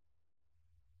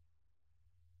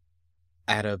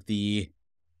 Out of the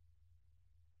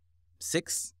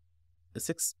six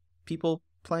people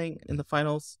playing in the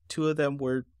finals, 2 of them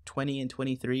were 20 and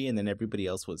 23, and then everybody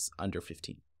else was under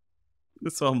 15.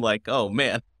 So I'm like, oh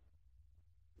man.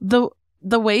 The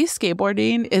way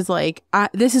skateboarding is like,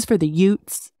 this is for the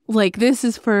youths. Like, this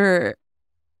is for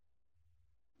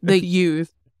the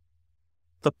youth.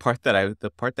 The part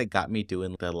that got me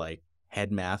doing the like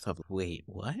head math of wait,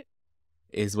 what?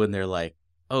 Is when they're like,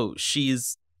 oh,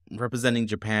 she's representing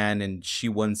Japan and she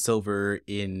won silver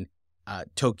in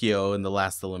Tokyo in the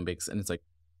last Olympics, and it's like,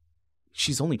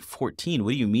 she's only 14.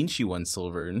 What do you mean she won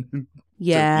silver in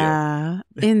Yeah,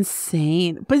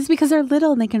 insane. But it's because they're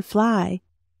little and they can fly.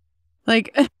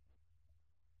 Like,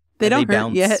 they don't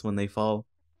bounce yet when they fall.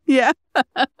 Yeah.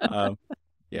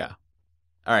 Yeah.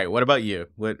 All right. What about you?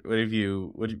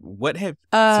 What have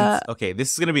okay,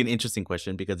 this is going to be an interesting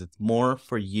question because it's more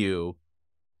for you.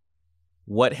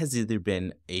 What has either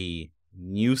been a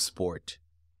new sport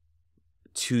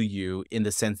to you in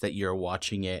the sense that you're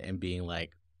watching it and being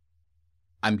like,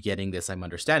 I'm getting this, I'm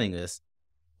understanding this,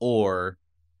 or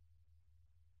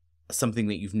something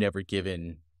that you've never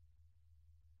given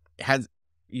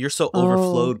you're so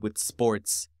overflowed with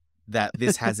sports that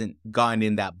this hasn't gone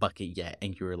in that bucket yet,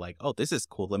 and you were like, oh, this is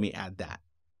cool, let me add that.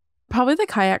 Probably the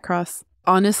kayak cross.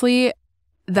 Honestly,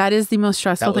 that is the most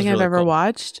stressful thing I've really ever cool.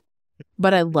 watched,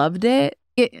 but I loved it.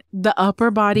 The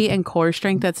upper body and core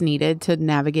strength that's needed to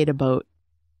navigate a boat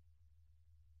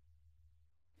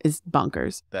is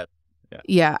bonkers.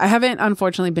 Yeah, I haven't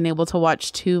unfortunately been able to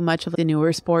watch too much of the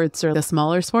newer sports or the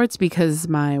smaller sports because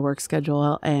my work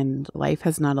schedule and life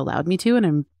has not allowed me to, and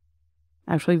I'm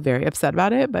actually very upset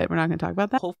about it, but we're not going to talk about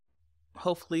that.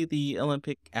 Hopefully the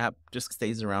Olympic app just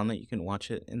stays around that you can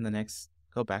watch it in the next,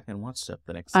 go back and watch stuff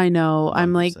the next. I know.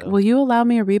 I'm like, will you allow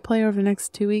me a replay over the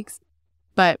next 2 weeks?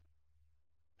 But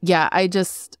yeah,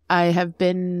 I have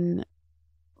been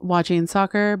watching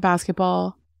soccer,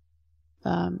 basketball,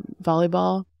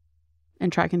 volleyball,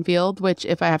 and track and field, which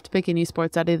if I have to pick any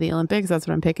sports out of the Olympics, that's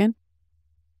what I'm picking.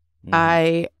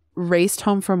 I raced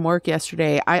home from work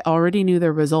yesterday. I already knew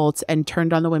the results and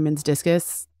turned on the women's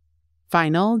discus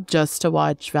final just to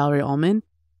watch Valerie Ullman.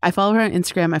 I follow her on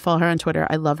Instagram. I follow her on Twitter.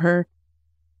 I love her.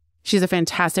 She's a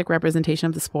fantastic representation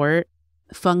of the sport.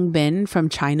 Feng Bin from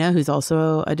China, who's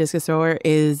also a discus thrower,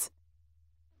 is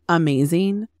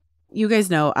amazing. You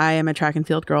guys know I am a track and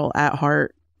field girl at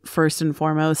heart, first and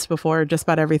foremost, before just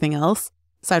about everything else,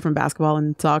 aside from basketball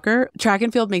and soccer. Track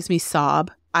and field makes me sob.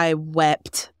 I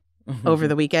wept over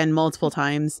the weekend multiple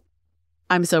times.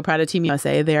 I'm so proud of Team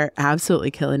USA. They're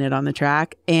absolutely killing it on the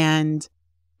track. And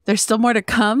there's still more to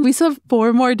come. We still have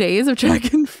 4 more days of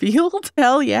track and field.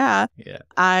 Hell yeah.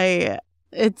 Yeah.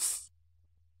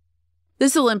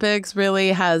 This Olympics really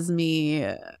has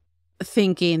me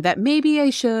thinking that maybe I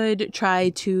should try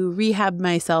to rehab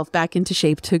myself back into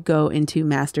shape to go into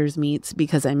Masters meets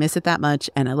because I miss it that much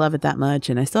and I love it that much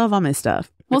and I still have all my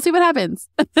stuff. We'll see what happens.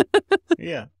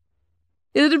 Yeah.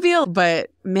 It'll feel, but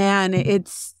man,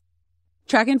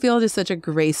 track and field is such a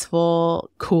graceful,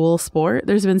 cool sport.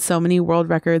 There's been so many world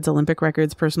records, Olympic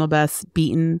records, personal bests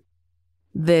beaten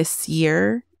this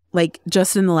year, like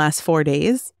just in the last 4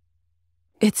 days.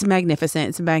 It's magnificent.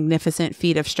 It's a magnificent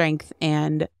feat of strength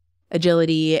and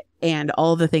agility and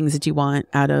all the things that you want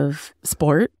out of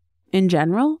sport in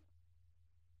general.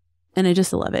 And I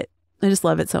just love it. I just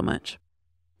love it so much.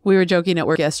 We were joking at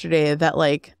work yesterday that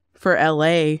like for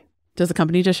LA, does the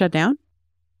company just shut down?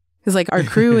 Because like our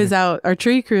crew is out, our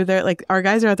tree crew, they're like, our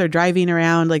guys are out there driving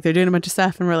around, like they're doing a bunch of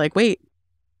stuff. And we're like, wait,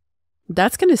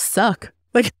 that's going to suck.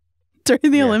 Like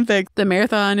during the Olympics, the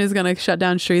marathon is going to shut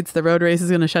down streets. The road race is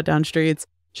going to shut down streets.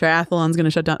 Triathlon's going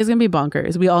to shut down. It's going to be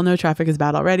bonkers. We all know traffic is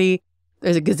bad already.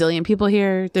 There's a gazillion people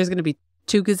here. There's going to be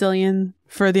 2 gazillion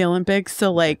for the Olympics.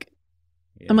 So like,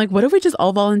 I'm like, what if we just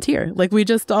all volunteer? Like we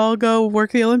just all go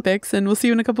work the Olympics and we'll see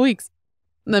you in a couple weeks.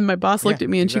 And then my boss looked at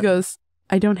me and she goes,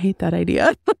 I don't hate that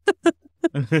idea.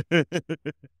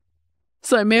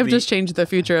 So I may have just changed the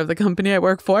future of the company I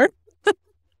work for.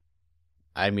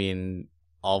 I mean,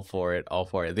 all for it.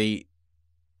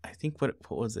 I think what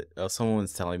was it? Oh, someone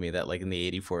was telling me that like in the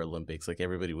 84 Olympics, like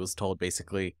everybody was told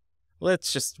basically,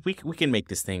 let's just, we can make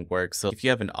this thing work. So if you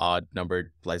have an odd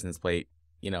numbered license plate,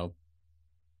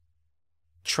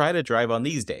 try to drive on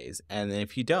these days. And then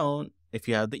if you don't, if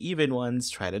you have the even ones,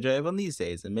 try to drive on these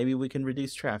days and maybe we can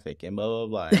reduce traffic and blah, blah,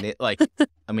 blah. And it like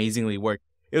amazingly worked.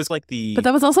 It was like But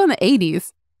that was also in the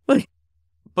 80s.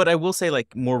 But I will say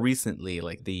like more recently,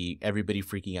 like everybody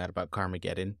freaking out about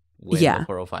Carmageddon when the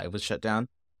 405 was shut down.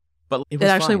 But it It was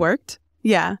actually fine. worked.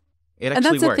 Yeah. It And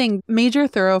actually that's the worked. thing. Major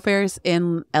thoroughfares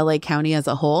in LA County as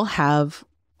a whole have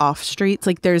off streets.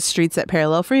 Like there's streets that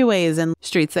parallel freeways and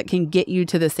streets that can get you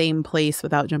to the same place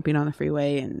without jumping on a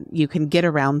freeway. And you can get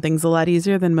around things a lot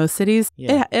easier than most cities.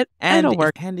 Yeah. It'll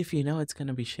work. And if you know it's going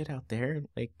to be shit out there,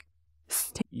 like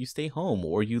you stay home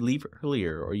or you leave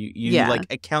earlier or you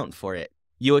like account for it.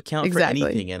 You account Exactly. for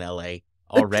anything in LA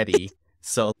already.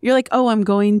 So You're like, oh, I'm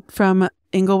going from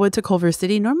Inglewood to Culver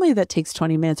City. Normally that takes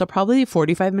 20 minutes. I'll probably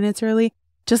 45 minutes early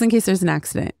just in case there's an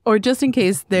accident or just in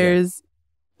case there's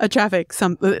a traffic,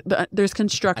 there's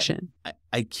construction.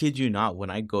 I kid you not,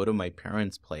 when I go to my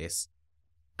parents' place,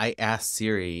 I ask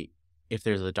Siri if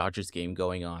there's a Dodgers game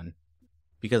going on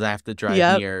because I have to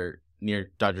drive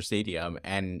near Dodger Stadium.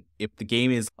 And if the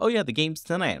game is, oh yeah, the game's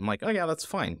tonight, I'm like, oh yeah, that's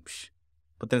fine.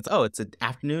 But then it's an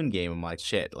afternoon game. I'm like,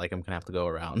 shit, like I'm going to have to go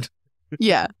around.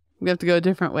 Yeah, we have to go a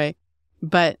different way.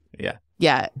 But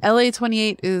yeah, LA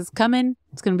 28 is coming.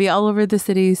 It's going to be all over the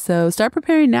city. So start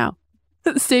preparing now.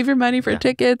 Save your money for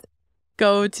tickets.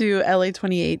 Go to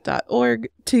la28.org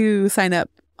to sign up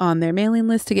on their mailing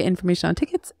list to get information on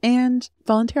tickets and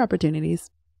volunteer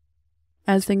opportunities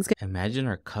as things get. Imagine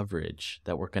our coverage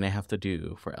that we're going to have to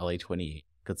do for LA28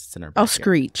 because it's in our I'll backyard.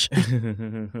 screech.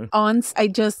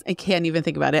 I can't even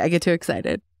think about it. I get too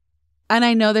excited. And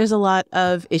I know there's a lot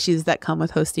of issues that come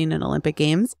with hosting an Olympic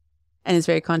Games. And it's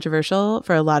very controversial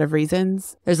for a lot of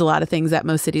reasons. There's a lot of things that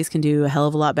most cities can do a hell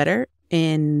of a lot better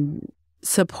in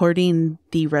supporting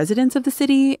the residents of the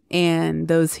city and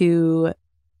those who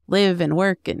live and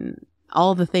work and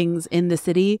all the things in the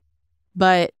city.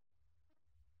 But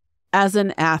as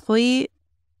an athlete,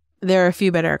 there are a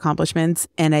few better accomplishments.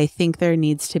 And I think there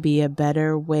needs to be a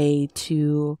better way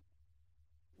to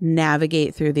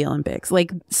navigate through the Olympics.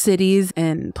 Like cities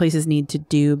and places need to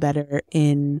do better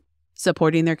in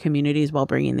supporting their communities while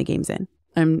bringing the games in.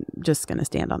 I'm just going to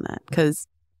stand on that because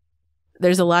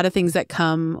there's a lot of things that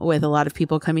come with a lot of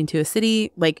people coming to a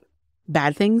city, like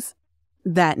bad things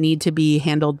that need to be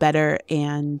handled better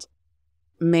and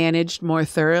managed more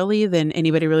thoroughly than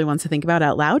anybody really wants to think about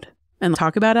out loud and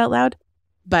talk about out loud.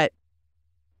 But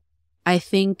I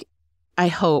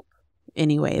hope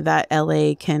anyway, that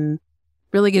LA can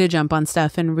really get a jump on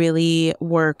stuff and really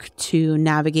work to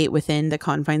navigate within the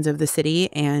confines of the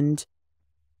city and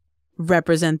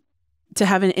to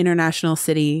have an international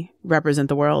city represent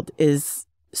the world is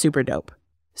super dope.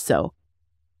 So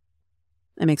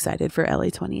I'm excited for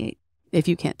LA28, if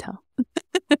you can't tell.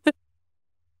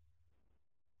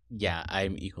 Yeah,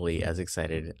 I'm equally as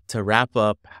excited. To wrap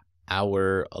up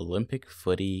our Olympic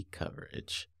footy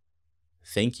coverage,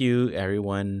 thank you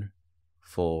everyone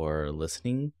for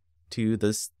listening to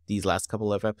these last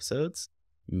couple of episodes.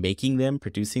 Making them,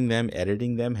 producing them,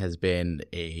 editing them has been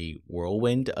a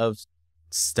whirlwind of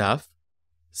stuff.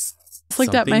 Just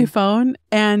looked at my phone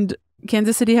and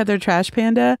Kansas City had their trash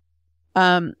panda.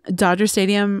 Dodger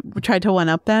Stadium tried to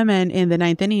one-up them, and in the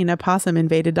 9th inning, a possum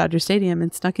invaded Dodger Stadium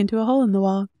and snuck into a hole in the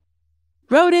wall.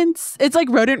 Rodents. It's like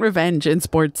rodent revenge in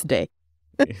sports day.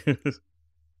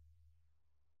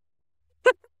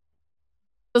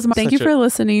 Thank you for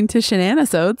listening to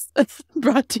Shenanigans,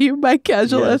 brought to you by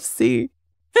Casual FC.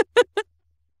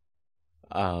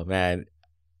 Oh, man.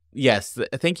 Yes,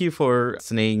 thank you for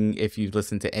listening. If you've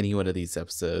listened to any one of these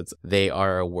episodes, they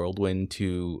are a whirlwind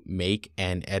to make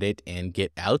and edit and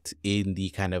get out in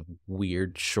the kind of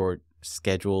weird short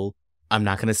schedule. I'm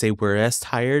not going to say we're as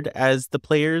tired as the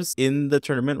players in the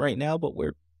tournament right now, but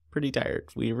we're pretty tired.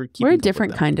 We're a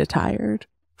different kind of tired.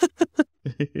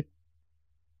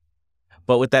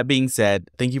 But with that being said,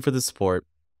 thank you for the support.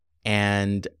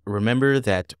 And remember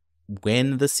that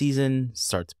when the season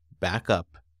starts back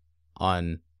up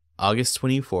on August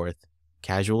 24th,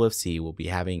 Casual FC will be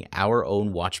having our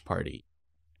own watch party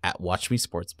at Watch Me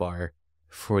Sports Bar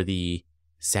for the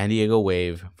San Diego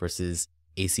Wave versus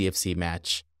ACFC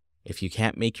match. If you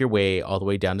can't make your way all the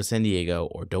way down to San Diego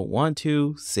or don't want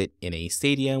to sit in a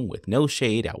stadium with no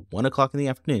shade at 1 o'clock in the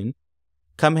afternoon,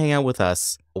 come hang out with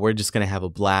us. We're just going to have a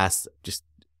blast. Just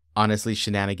honestly,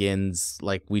 shenanigans.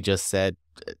 Like we just said,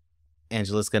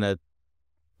 Angela's going to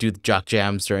do the jock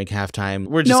jams during halftime.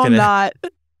 We're just I'm not.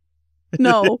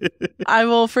 No, I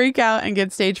will freak out and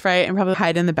get stage fright and probably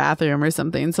hide in the bathroom or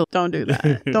something. So don't do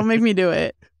that. Don't make me do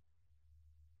it.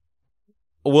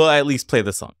 We'll at least play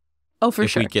the song. Oh, for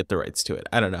if sure. we get the rights to it.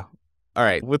 I don't know. All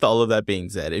right. With all of that being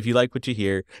said, if you like what you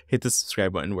hear, hit the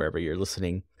subscribe button wherever you're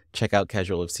listening. Check out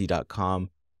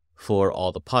casualfc.com for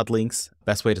all the pod links.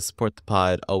 Best way to support the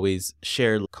pod, always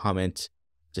share, comment,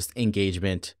 just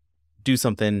engagement. Do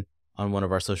something on one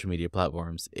of our social media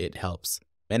platforms. It helps.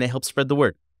 And it helps spread the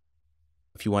word.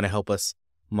 If you want to help us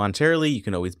monetarily, you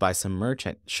can always buy some merch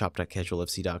at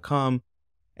shop.casualfc.com,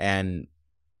 and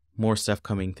more stuff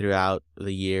coming throughout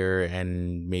the year.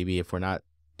 And maybe if we're not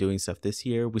doing stuff this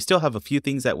year, we still have a few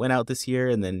things that went out this year,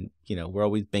 and then, you know, we're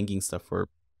always banking stuff for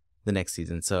the next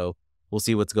season. So we'll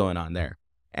see what's going on there.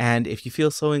 And if you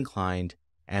feel so inclined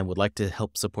and would like to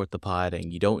help support the pod,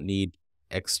 and you don't need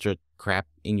extra crap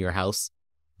in your house,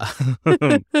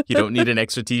 you don't need an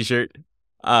extra t-shirt,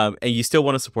 and you still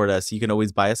want to support us, you can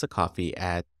always buy us a coffee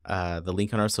at the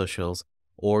link on our socials,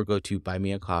 or go to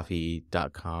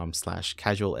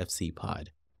buymeacoffee.com/casualfcpod.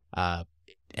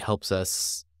 It helps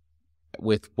us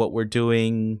with what we're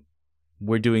doing.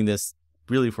 We're doing this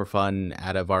really for fun,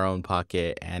 out of our own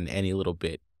pocket, and any little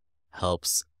bit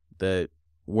helps.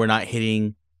 We're not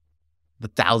hitting the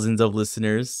thousands of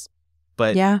listeners,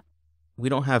 but Yeah. we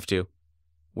don't have to.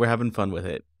 We're having fun with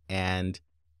it. And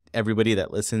everybody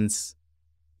that listens,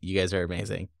 you guys are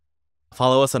amazing.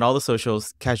 Follow us on all the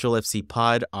socials, Casual FC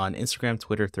Pod, on Instagram,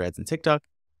 Twitter, Threads, and TikTok.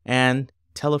 And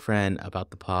tell a friend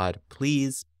about the pod,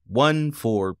 please. 1,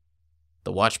 for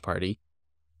the watch party.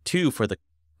 2, for the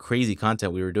crazy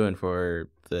content we were doing for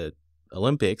the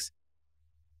Olympics.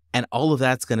 And all of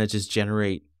that's going to just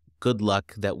generate good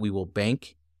luck that we will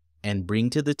bank and bring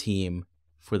to the team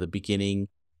for the beginning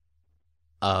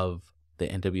of the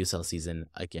NWSL season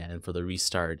again, for the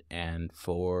restart, and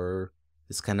for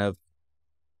this kind of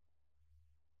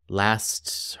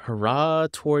last hurrah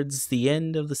towards the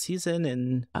end of the season,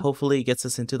 and hopefully gets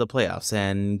us into the playoffs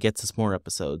and gets us more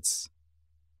episodes.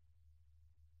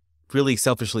 Really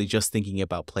selfishly just thinking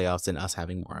about playoffs and us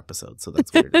having more episodes. So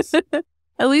that's what it is.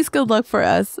 At least good luck for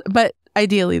us, but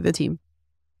ideally the team.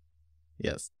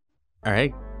 Yes. All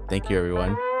right. Thank you,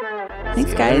 everyone. Thanks,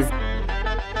 See you guys. later.